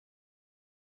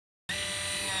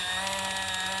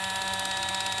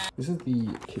This is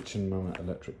the Kitchen Mama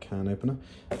electric can opener.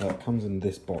 It comes in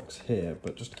this box here,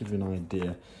 but just to give you an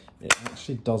idea, it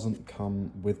actually doesn't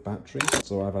come with batteries.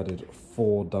 So I've added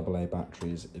 4 AA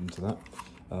batteries into that.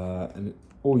 And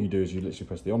all you do is you literally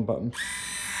press the on button.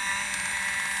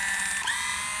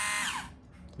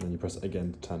 And then you press it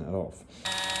again to turn it off.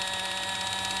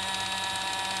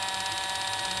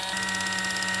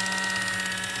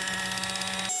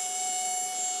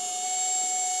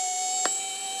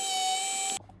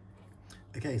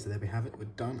 Okay, so there we have it, we're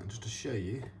done. And just to show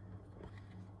you,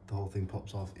 the whole thing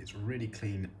pops off. It's really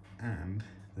clean and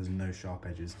there's no sharp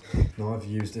edges. Now I've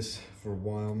used this for a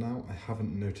while now. I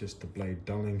haven't noticed the blade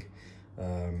dulling.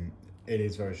 It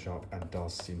is very sharp and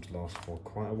does seem to last for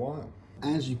quite a while.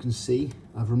 As you can see,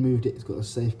 I've removed it. It's got a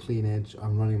safe, clean edge.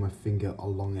 I'm running my finger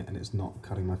along it and it's not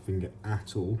cutting my finger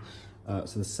at all.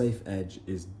 So the safe edge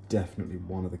is definitely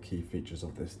one of the key features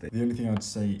of this thing. The only thing I'd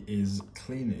say is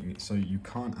cleaning. So you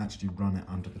can't actually run it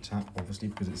under the tap, obviously,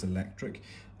 because it's electric.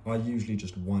 I usually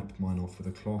just wipe mine off with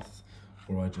a cloth,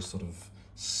 or I just sort of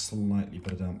slightly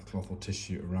put a damp cloth or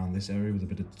tissue around this area with a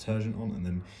bit of detergent on and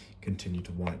then continue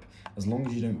to wipe. As long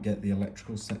as you don't get the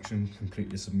electrical section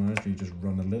completely submerged, or you just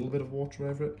run a little bit of water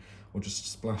over it or just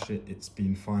splash it, it's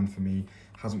been fine for me,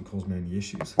 hasn't caused me any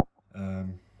issues.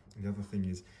 The other thing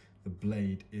is the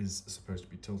blade is supposed to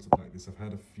be tilted like this.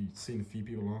 I've seen a few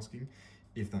people asking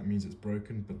if that means it's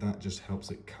broken, but that just helps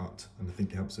it cut, and I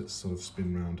think it helps it sort of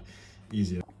spin round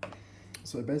easier.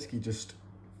 So it basically just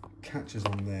catches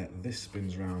on there, this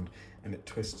spins round and it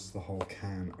twists the whole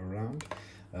can around.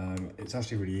 It's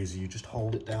actually really easy. You just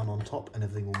hold it down on top and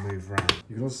everything will move around.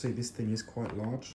 You can also see this thing is quite large,